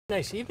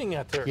Nice evening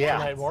out there Yeah,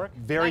 tonight, Mark.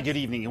 very good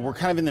evening. And we're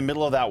kind of in the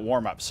middle of that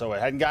warm-up, so it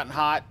hadn't gotten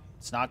hot.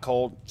 It's not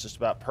cold. It's just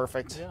about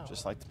perfect,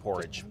 just like the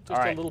porridge.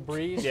 Just a little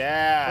breeze.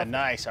 Yeah,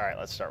 nice. All right,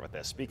 let's start with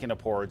this. Speaking of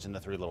porridge and the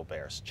three little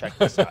bears, check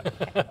this out.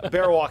 A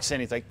bear walks in.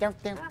 He's like, dum,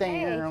 dum,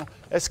 dum.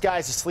 This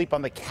guy's asleep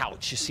on the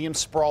couch. You see him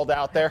sprawled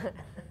out there?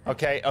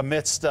 Okay,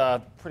 amidst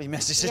a pretty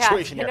messy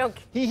situation here.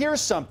 He hears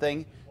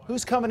something.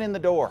 Who's coming in the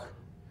door?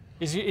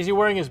 Is he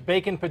wearing his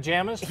bacon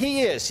pajamas?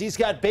 He is. He's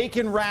got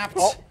bacon-wrapped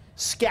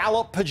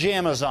scallop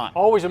pajamas on.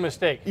 Always a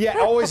mistake. Yeah,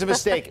 always a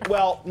mistake.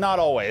 Well, not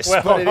always,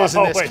 but it is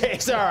in this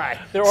case. All right.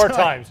 There are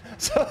times.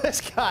 So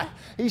this guy,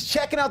 he's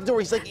checking out the door.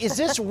 He's like, is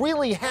this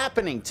really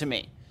happening to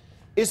me?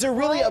 Is there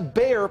really a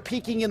bear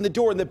peeking in the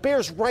door? And the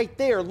bear's right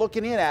there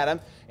looking in at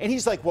him. And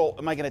he's like, well,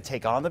 am I going to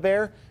take on the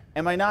bear?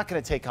 Am I not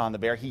going to take on the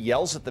bear? He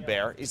yells at the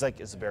bear. He's like,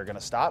 is the bear going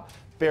to stop?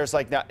 Bear's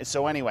like, no.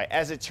 So anyway,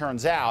 as it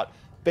turns out,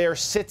 bear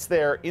sits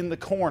there in the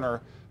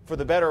corner for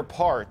the better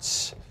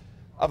parts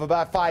of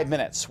about 5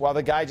 minutes while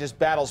the guy just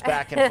battles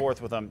back and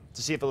forth with him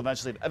to see if he'll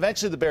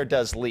eventually the bear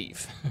does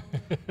leave.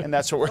 And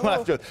that's what we're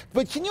left with.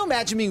 But can you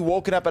imagine being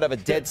woken up out of a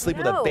dead sleep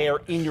with a bear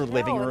in your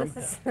living room?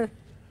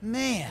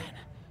 Man.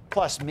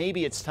 Plus,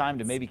 maybe it's time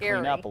to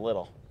clean up a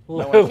little.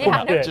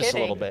 Just a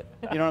little bit.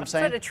 You know what I'm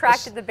saying? That's what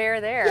attracted the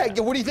bear there.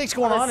 Yeah, what do you think's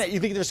going on? You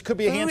think there could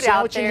be a ham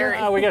sandwich in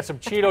here? We got some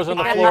Cheetos on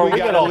the floor. We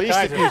got at least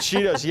a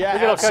few Cheetos. Yeah,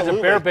 we got all kinds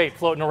of bear bait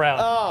floating around.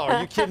 Oh,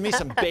 are you kidding me?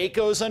 Some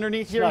Bacos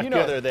underneath here? You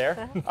know they're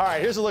there. All right,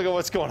 here's a look at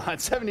what's going on.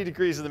 70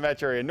 degrees in the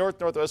metro area.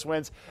 North-northwest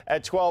winds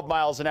at 12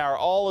 miles an hour.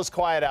 All is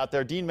quiet out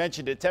there. Dean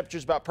mentioned it.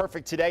 Temperature's about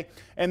perfect today.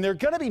 And they're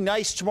going to be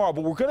nice tomorrow,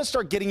 but we're going to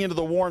start getting into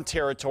the warm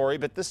territory.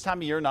 But this time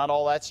of year, not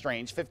all that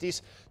strange.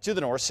 50s to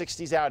the north,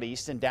 60s out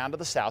east, and down to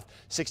the south,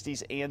 60s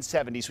and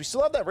 70s. We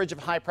still have that ridge of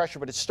high pressure,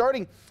 but it's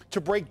starting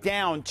to break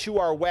down to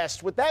our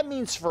west. What that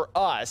means for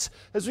us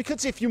is we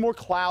could see a few more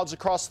clouds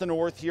across the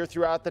north here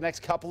throughout the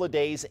next couple of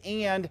days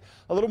and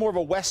a little more of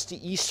a west to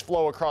east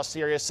flow across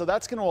the area. So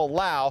that's going to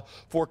allow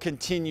for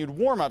continued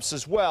warm-ups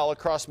as well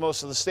across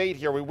most of the state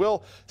here. We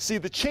will see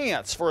the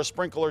chance for a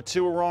sprinkle or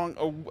two along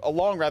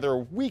a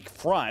weak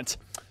front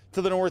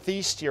to the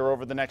northeast here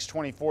over the next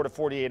 24 to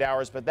 48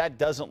 hours, but that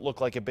doesn't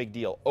look like a big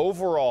deal.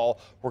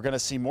 Overall, we're going to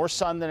see more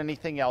sun than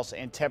anything else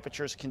and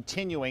temperatures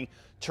continuing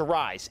to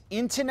rise.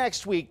 Into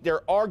next week,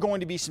 there are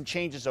going to be some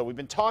changes, though. We've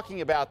been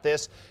talking about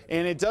this,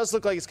 and it does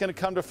look like it's going to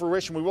come to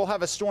fruition. We will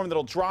have a storm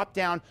that'll drop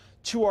down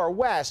to our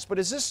west, but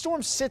as this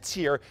storm sits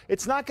here,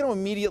 it's not going to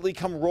immediately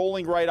come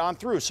rolling right on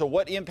through. So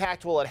what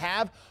impact will it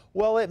have?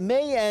 Well, it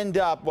may end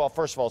up, well,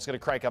 first of all, it's going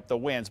to crank up the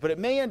winds, but it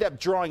may end up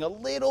drawing a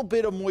little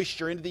bit of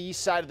moisture into the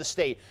east side of the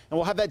state. And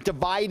we'll have that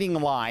dividing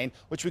line,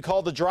 which we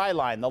call the dry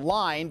line, the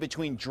line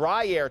between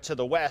dry air to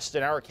the west,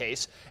 in our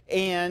case,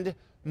 and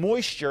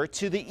moisture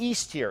to the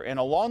east here. And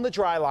along the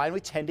dry line, we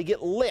tend to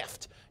get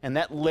lift, and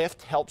that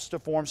lift helps to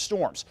form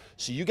storms.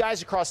 So you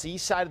guys across the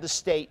east side of the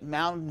state,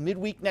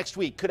 midweek next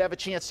week, could have a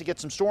chance to get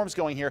some storms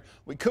going here.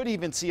 We could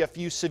even see a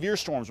few severe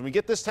storms. When we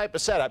get this type of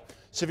setup,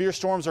 severe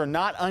storms are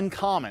not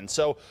uncommon.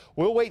 So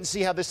we'll wait and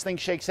see how this thing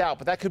shakes out,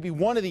 but that could be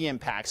one of the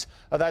impacts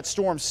of that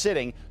storm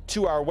sitting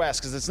to our west,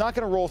 because it's not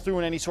going to roll through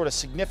in any sort of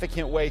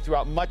significant way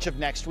throughout much of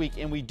next week,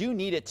 and we do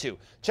need it to.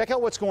 Check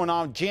out what's going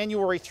on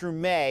January through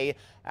May.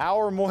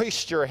 Our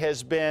moisture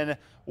has been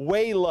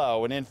way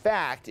low, and in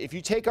fact, if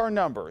you take our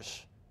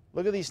numbers,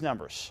 look at these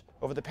numbers.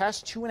 Over the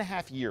past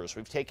 2.5 years,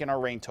 we've taken our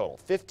rain total,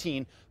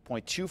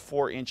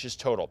 15.24 inches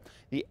total.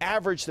 The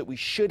average that we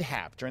should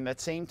have during that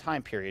same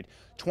time period,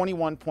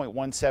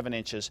 21.17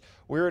 inches.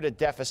 We're at a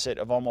deficit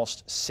of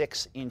almost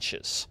 6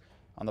 inches.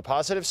 On the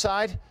positive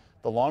side,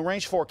 the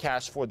long-range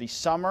forecast for the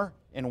summer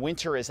and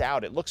winter is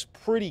out. It looks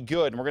pretty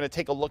good, and we're going to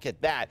take a look at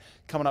that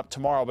coming up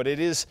tomorrow. But it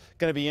is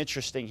going to be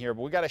interesting here.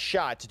 But we got a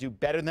shot to do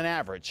better than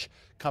average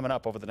coming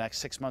up over the next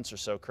 6 months or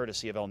so,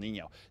 courtesy of El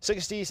Nino.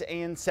 60s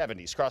and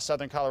 70s across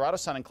southern Colorado.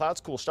 Sun and clouds,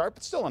 cool start,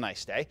 but still a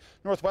nice day.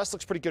 Northwest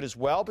looks pretty good as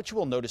well, but you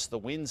will notice the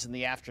winds in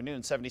the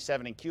afternoon.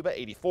 77 in Cuba,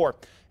 84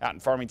 out in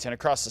Farmington.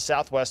 Across the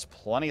southwest,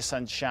 plenty of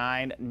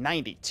sunshine.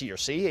 90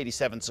 TRC,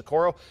 87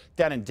 Socorro.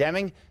 Down in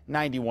Deming,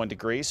 91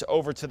 degrees.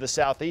 Over to the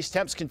southeast,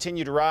 temps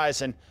continue to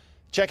rise, and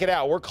check it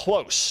out, we're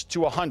close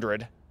to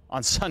 100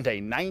 on Sunday,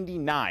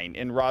 99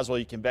 in Roswell.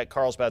 You can bet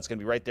Carlsbad's going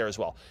to be right there as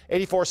well.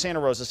 84 Santa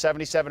Rosa,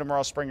 77 in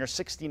Morrow Springer,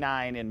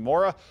 69 in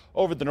Mora.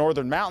 Over the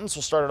northern mountains,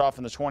 we'll start it off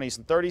in the 20s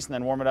and 30s and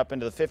then warm it up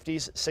into the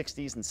 50s,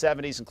 60s, and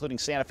 70s, including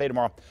Santa Fe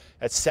tomorrow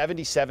at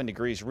 77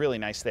 degrees. Really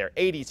nice there.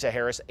 80 to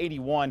Harris,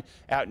 81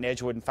 out in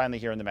Edgewood, and finally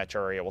here in the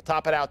metro area. We'll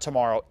top it out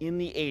tomorrow in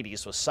the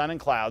 80s with sun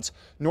and clouds.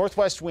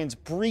 Northwest winds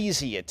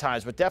breezy at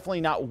times, but definitely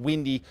not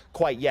windy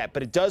quite yet.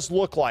 But it does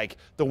look like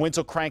the winds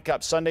will crank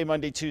up Sunday,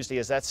 Monday, Tuesday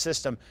as that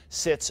system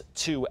sits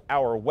to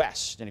our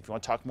west. And if you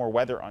want to talk more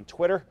weather on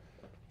Twitter,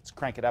 let's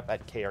crank it up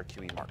at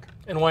KRQE, Mark.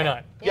 And why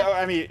not? Yeah,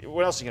 I mean,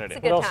 what else are you going to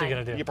do? What else are you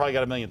going to do? You probably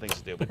got a million things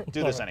to do, but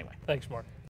do this anyway. Thanks, Mark.